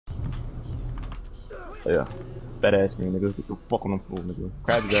Yeah. Fat ass screen, nigga. Get the fuck on the floor, nigga.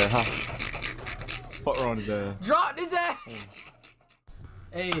 Grab his ass, huh? Fuck around his ass. Drop his ass!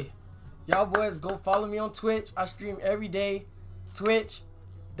 Hey, y'all boys go follow me on Twitch. I stream every day.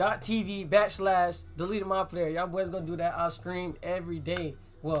 Twitch.tv/deleted my player. Y'all boys gonna do that. I stream every day.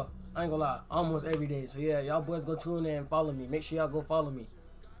 Well, I ain't gonna lie, almost every day. So yeah, y'all boys go tune in and follow me. Make sure y'all go follow me.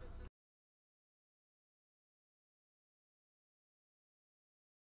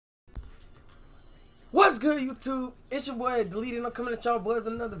 What's good, YouTube? It's your boy Deleted. I'm coming at y'all boys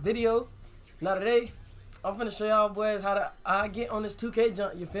with another video. Now today, I'm finna show y'all boys how I get on this 2K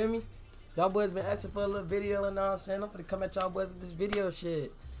jump. You feel me? Y'all boys been asking for a little video and all I'm saying. I'm finna come at y'all boys with this video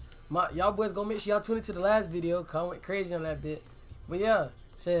shit. Y'all boys gonna make sure y'all tune into the last video, cause I went crazy on that bit. But yeah,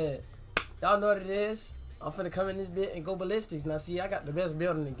 shit. Y'all know what it is. I'm finna come in this bit and go ballistics. Now see, I got the best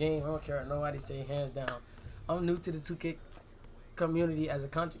build in the game. I don't care what nobody say, hands down. I'm new to the 2K community as a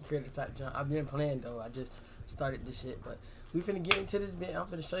content creator type jump. I've been playing though. I just started this shit, but we finna get into this bit. I'm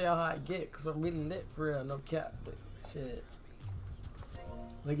finna show y'all how I get, cause I'm really lit for real, no cap. But shit,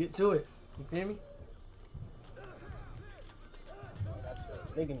 let's get to it. You feel me?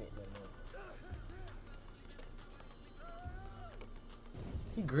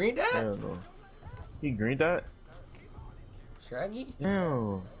 He greened that? I don't know. He greened that? Shraggy?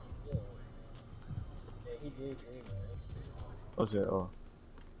 Damn. Yeah, he did green that. Oh shit, oh.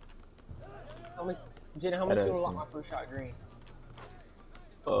 How much you lock my first shot green?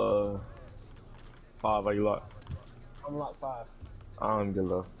 5, are you locked? I'm locked 5. I don't get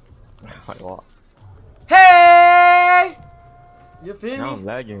low. Like what? Hey! You feel Now me? I'm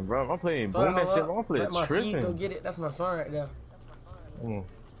lagging, bro. I'm playing Sorry, boom that hold shit, up. bro. I'm playing Let my seed go tripping. get it. That's my son right there. Mm.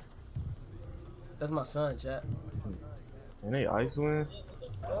 That's my son, chat. And they ice win?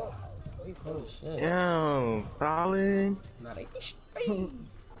 Holy shit. Damn, Colin. Nah, they straight.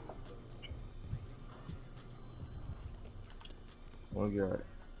 Oh god.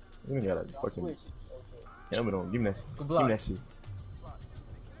 You ain't got a fucking helmet on. Give me that shit. Good Give block. me that shit.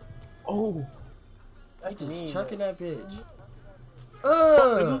 Oh! He just mean, chucking that bitch.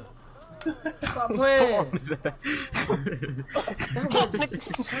 Stop Come playing. on, That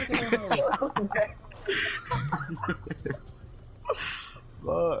bitch just chucking that hoe.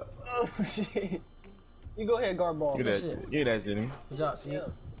 Fuck. Oh shit. You go ahead, guard ball. Give that shit. Give that shit to me. Good job, see? Yeah.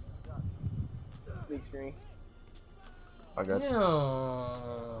 Big screen. I got you.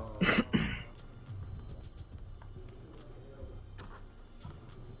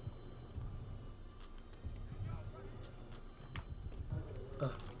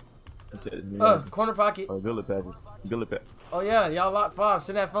 Damn. Corner pocket. Oh, billet patches. Billet pat. Oh yeah, y'all locked 5.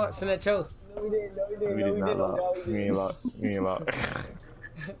 Send that fuck. Send that cho. No, we didn't. No, we didn't. We No, did we not didn't. No, lock. we We ain't didn't. locked. We ain't locked.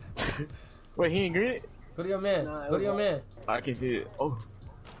 Wait, he ain't green? Go to your man. Nah, Go to your man. I can see it. Oh.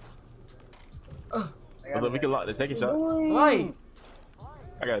 I So we can lock the second shot. Flight.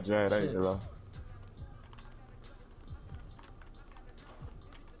 I got dragged. I ain't Shit. gonna lie.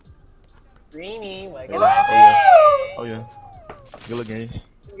 Greeny, like Oh yeah. Oh yeah. Good look, Greenish.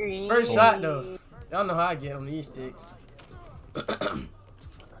 green. First shot though. Y'all know how I get on these sticks.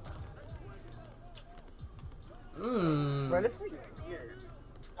 Bro, this nigga weird.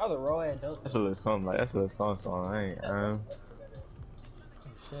 That was a raw ass dunk. That's a little something. Like that's a little song. I ain't. Oh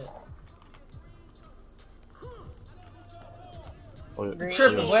shit. Oh yeah.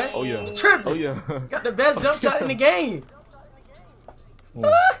 Tripping, Oh boy. yeah. Oh yeah. Tripping. Oh yeah. Got the best jump shot in the game.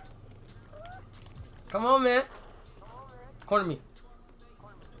 Mm. Come on, man. Corner me.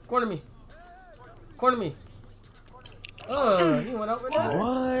 Corner me. Corner me. He went up with that.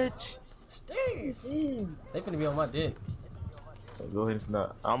 What? Steve. They finna be on my dick. Go ahead and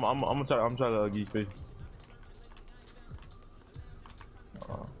snap. I'm gonna try. I'm trying to give you space.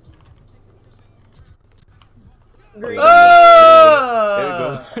 Green. There we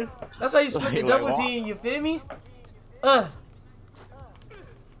go. That's how you split the Like, double what? team, you feel me? Come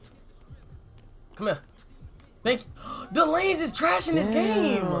here. Thank you. The lanes is trashing this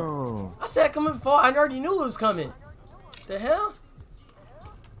game. Damn. I said coming before. I already knew it was coming. The hell?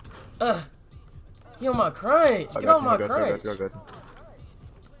 He on my crunch. Get on my crunch. I got you.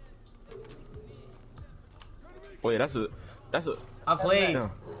 Wait, that's a. I played. Damn.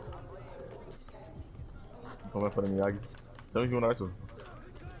 Come in front of Miyagi. Tell me if you want to ice one.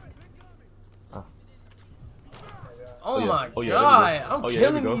 Oh yeah. my Oh, yeah, god. I'm oh, yeah,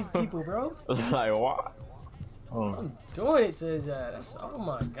 killing there we these go. people, bro. Like what? I'm doing it to his ass. That's, oh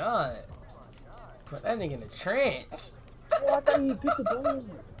my god. Put that nigga in a trance. Oh, I thought you picked the ball.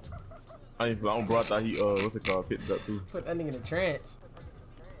 I thought he what's it called? Picked it up too. Put that nigga in a trance.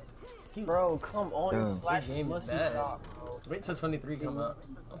 Bro, come on. Damn. This slash This game is must be bad. stopped, bro. Wait till 23 come out.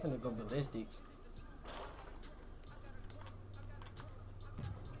 I'm finna go ballistics.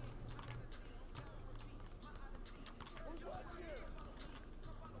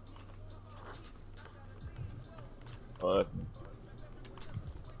 Fuck.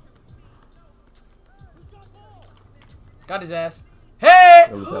 Got his ass. Hey!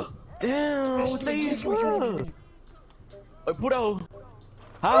 Damn, what's that? Hey, put out.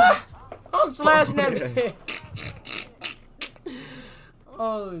 Huh? I'm splashing that bitch.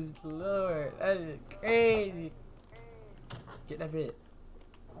 Oh, Lord. That is crazy. Get that bit.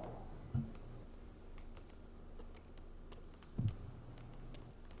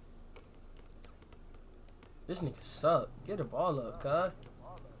 This nigga suck. Get the ball up, cuz.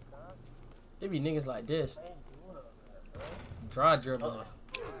 It be niggas like this. Dry dribbling.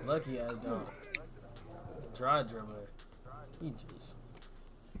 Lucky ass dog. Dry dribbling. He just.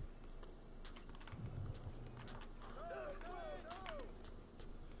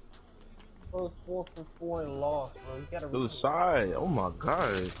 Bro, 4 for 4 and lost, bro. You gotta. To the side. Oh my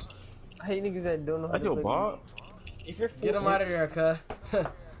gosh. I hate niggas that don't know how That's to your play. bot? If you're Get him out of there, cuz.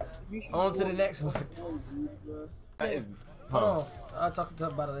 On to the next one. Hey, hold on. I'll talk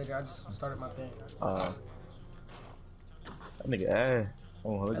about it later. I just started my thing. That nigga ass.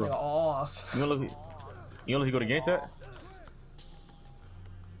 Oh, let's That nigga go. ass. You wanna look he go to game chat?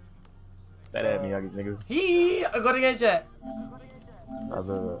 That at me, I get nigga. I go to game chat. I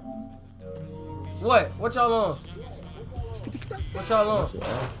love What? What y'all on? What y'all on?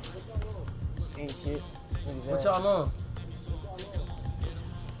 Ain't shit. What y'all on?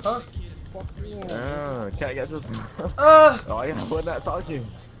 Huh? Cat got this. Uh, Oh, yeah, but not talking.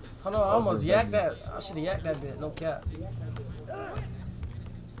 hold on, I almost yacked that. I should have yacked that bit. No cap.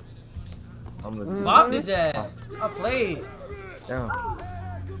 I'm listening. Bopped his ass. I played. Damn.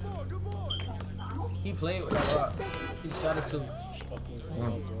 He played with that rock. He shot it too.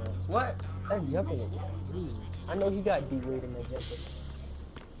 What? That jumper is sweet. I know he got D-Wade in that jumper.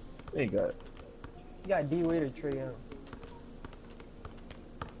 They got. He got D-Wade or Trey Young.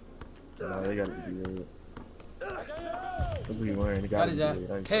 Nah, they gotta be good. Look what he wearing. He Got his ass.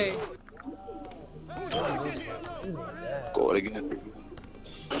 Hey. Go again.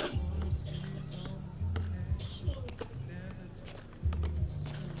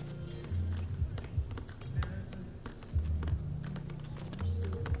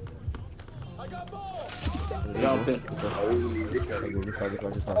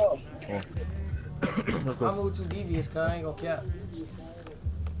 I moved too devious, cuz I ain't gonna cap.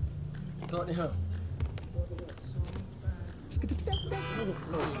 Throw it to him.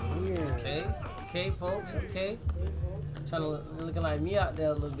 Okay. Okay, folks. Okay. Trying to looking like me out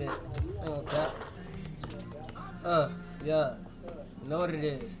there a little bit. Ain't gonna cap. Yeah. Know what it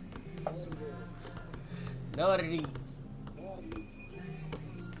is. Know what it is.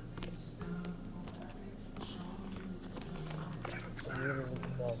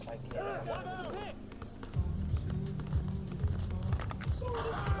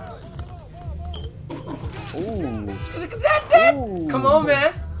 Ooh. Come on,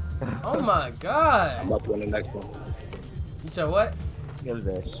 man. Oh my god. I'm up on the next one. You said what? Got his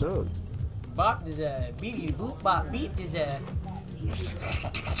ass shook. Bop his ass. Beat boop bop. Beat his ass.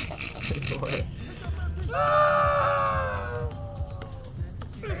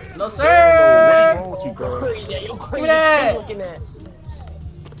 No sir. What's wrong with you, girl? Give me that. Looking at.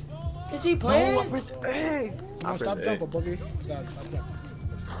 Is he playing? Hey. No, stop jumping, boogie. Stop jumping.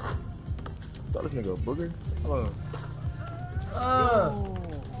 Thought this nigga a booger. Hold on.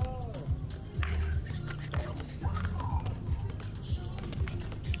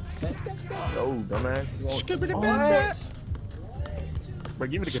 Yo, dumbass. Skip it, What? Bro,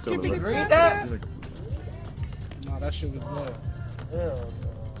 give me the controller. Skip it, bro. green that? Nah, that shit was low.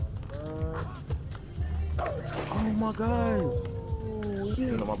 Oh my god.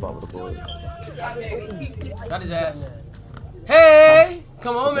 You know my ball with the boy. Got his ass. Hey!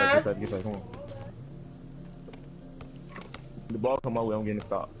 Come on, man. Get back, come on. The ball come my way, I'm getting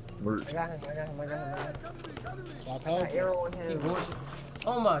stopped. Merch. I got him. Stop I got helping. arrow on He him. bullshit.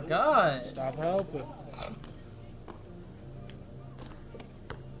 Oh my god. Stop helping.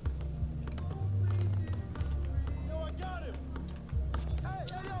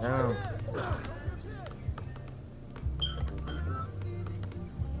 Damn.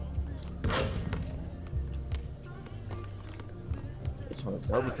 It's on a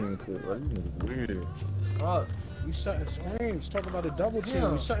double team shit, bro. This nigga's weird. Fuck. We setting screens. Talk about a double team.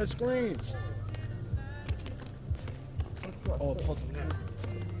 Yeah. We setting screens. Oh, puzzle.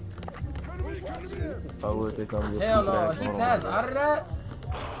 I would say something. Hell no. He passed out of that?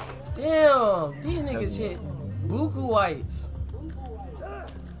 Damn. These niggas hit buku whites.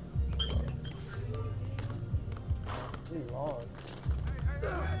 Lord.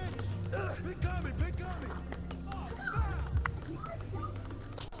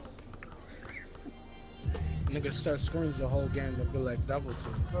 Nigga set screens the whole game to be like double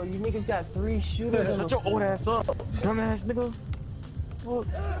team. Bro, you niggas got 3 shooters on the Shut your old ass up, dumbass nigga. Fuck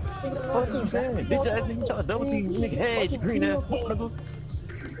you saying? Bitch ass nigga, you try to double team, you nigga head, you green ass fuck nigga.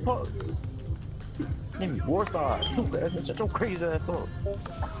 Fuck. Nigga, war side, stupid ass nigga, shut your crazy ass up.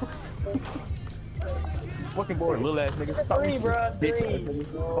 Fucking bored, little ass nigga. Stop 3, bro. bitch 3. ass nigga.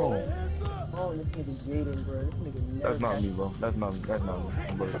 Oh. Oh, this nigga Jaden, bro. This nigga never That's not got me, bro. That's not me. That's not me.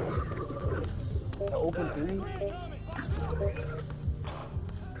 Bro. the open 3.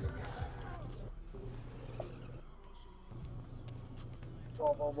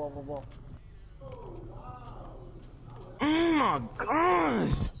 Whoa. Oh my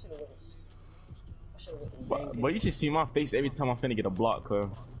gosh! But you should see my face every time I'm finna get a block, cuz.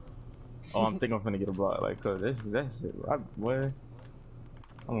 Oh, I'm thinking I'm finna get a block, like, cuz that shit. What?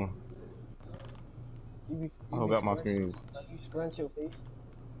 Come on. I got my screen. Like you scrunch your face.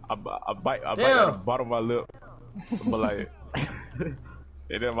 I bite at the bottom of my lip, but like, and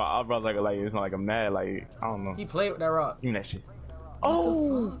then my eyebrows like it's not like I'm mad, like I don't know. He played with that rock. Give me that shit. What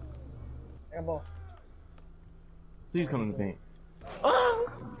the fuck? Airball. Please come in the paint. Oh,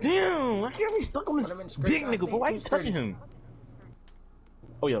 damn! I can't be stuck on this big nigga, but why you touching him?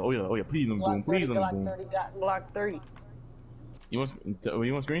 Oh yeah. Please let me boom. Please let me boom. Glock 30. You want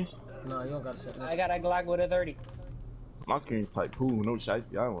screens? No, you don't gotta set that. I got a Glock with a 30. My screen's type cool, no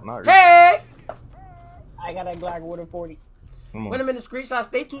shiesty. I will not. Hey! I got a Glock with a 40. Come on. Wait a minute, screenshot.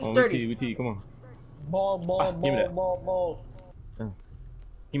 Stay too Oh, sturdy. we T, come on. Ball. Give me that. Ball.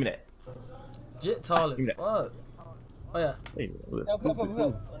 Give me that. Jit tall as Give me that. fuck. Oh yeah. Hey, let's Help. stupid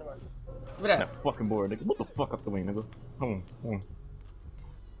too. Give me that. That fucking board, nigga. What the fuck up the way, nigga? Come on.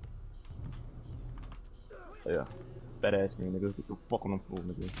 Yeah. That ass screen, nigga. Get the fuck on the floor,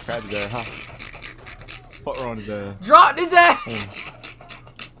 nigga. Crab his ass, huh? Fuck around his ass. Drop his ass!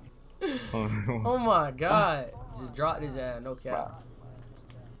 Oh Oh my god. Just dropped his ass, no cap.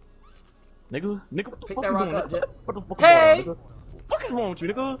 Nigga, what the Pick fuck that you rock doing, up, nigga? Jet. What the fuck Hey! is wrong, nigga? What the fuck is wrong with you,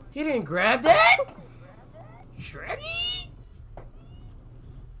 nigga? He didn't grab that? Shreddy?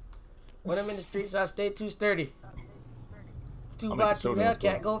 When I'm in the streets, I stay too sturdy. 2 by 2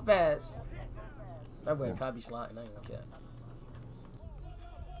 Hellcat, go fast. That boy can't be sliding, I ain't gonna care.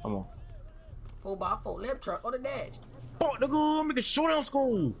 Come on. 4x4 left truck on the dash. Fuck, nigga, I'm making showdown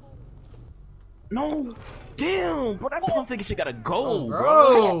school. No. Damn, bro, that motherfucking shit gotta go, Oh, bro.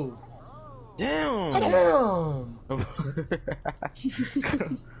 bro. Damn. Damn.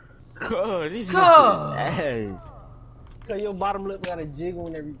 God, this shit God. ass. Cause your bottom lip got a jiggle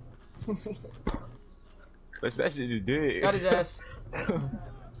and every. That shit just did. Got his ass.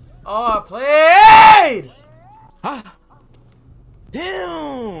 Oh, I played. Huh?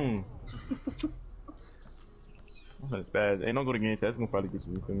 Damn. That's bad. Hey, don't go to game chat. That's gonna probably get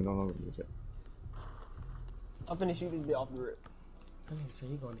you. You feel me? Don't go to game chat. I'm finna shoot this bit off the rip. I need to say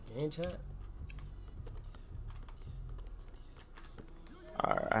he going to game chat.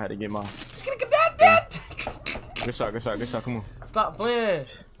 Alright, I had to get my. Just gonna get that. Good shot. Come on. Stop playing.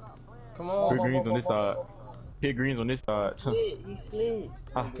 Come Hit on. greens on this side. Hit greens on this side. He slid.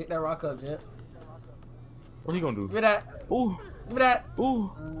 Pick that rock up, Jet. What he gonna do? Give me that. Ooh. Give me that. Ooh.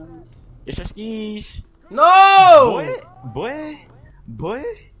 It's your skis. No. Boy. What?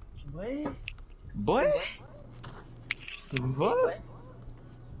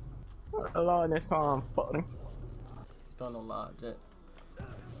 What? A lot next time. Fuck him. Don't no lie, Jet.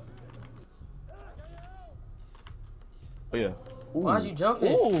 Oh yeah. Ooh. Why's you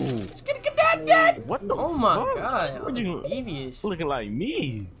jumping? Ooh. Just gonna get that, Jet. What the Oh my fuck? god. What you Devious. looking like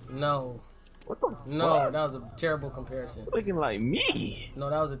me? No. What the No, fuck? that was a terrible comparison. Looking like me? No,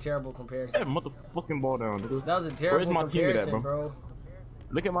 that was a terrible That comparison. motherfucking ball down, nigga. That was a terrible my team at, comparison, bro? bro.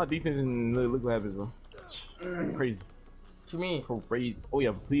 Look at my defense and look what happens, bro. Crazy. What you mean? Crazy. Oh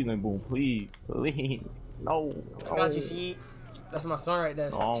yeah, please let boom. Please. No. I got you, Sheet. That's my son right there.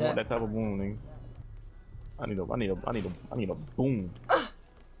 No, I don't Chat. want that type of boom, nigga. I need a boom. I need a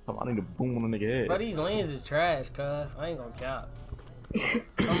boom on the nigga head. But these lanes is trash, cuz. I ain't gonna cap.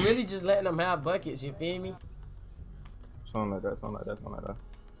 I'm really just letting them have buckets, you feel me? Something like that.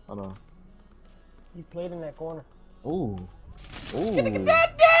 Hold on. He played in that corner. Ooh. Ooh.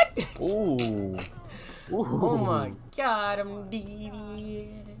 That. Ooh. Ooh. Oh my god, I'm devious.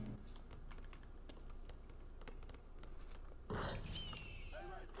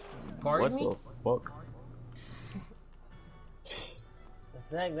 Pardon me? What the fuck? The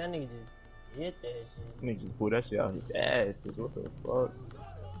fact that nigga just hit that shit. Nigga just pulled that shit out his ass. Cause what the fuck?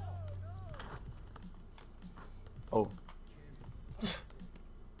 Oh.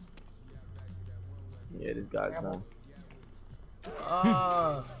 Yeah, this guy's done.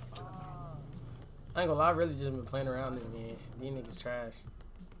 I I ain't gonna lie, I really just been playing around this game. These niggas trash.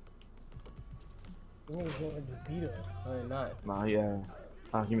 You niggas want to just beat us. No, they not. Nah, yeah.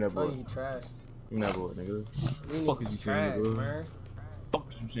 Ah, give me that Tell boy. you he trash. Give me that boy, nigga. These Fuck is niggas you trash, saying, nigga? man. Fuck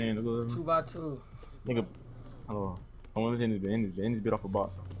is you saying, nigga? 2x2. Nigga, hold on. I want to end this bit off a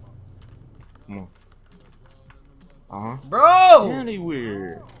box. Come on. Bro! Damn, they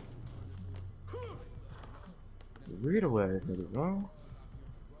weird. Weirdo ass nigga, bro.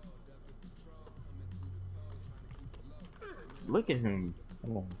 Look at him.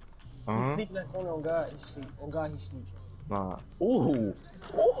 Come on. He's sleeping that corner on God. He's sleep. On God, he's sleep. Nah. Ooh.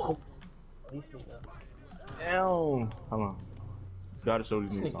 Ooh. He's sleep now. Damn. Hold on. Gotta show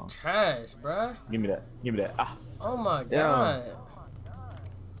these This niggas nigga on. trash, bruh. Give me that. Give me that. Ah. Oh my Yeah. god.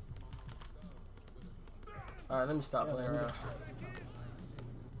 Alright, let me stop playing around.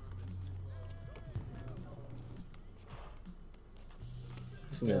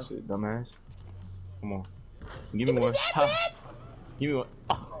 Give me that shit, dumbass. Come on. Give me one. Ha. Give me one.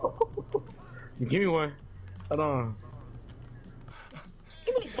 Oh. Give me one. Hold on.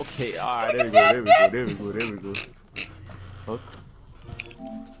 Okay, alright, there we go. Hook.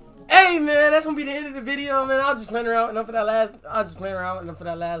 Hey man, that's gonna be the end of the video, man. I was just playing around enough for that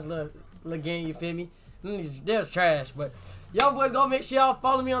last little game, you feel me? That was trash, but y'all boys go make sure y'all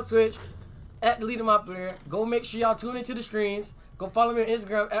follow me on Twitch at Deleting My Player. Go make sure y'all tune into the streams. Go follow me on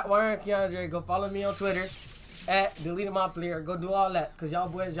Instagram at YronKeandre. Go follow me on Twitter at Deleting My Player. Go do all that, cause y'all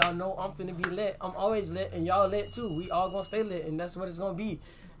boys, y'all know I'm finna be lit. I'm always lit, and y'all lit too. We all gonna stay lit, and that's what it's gonna be.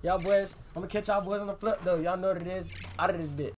 Y'all boys, I'm gonna catch y'all boys on the flip though. Y'all know what it is. Out of this bit.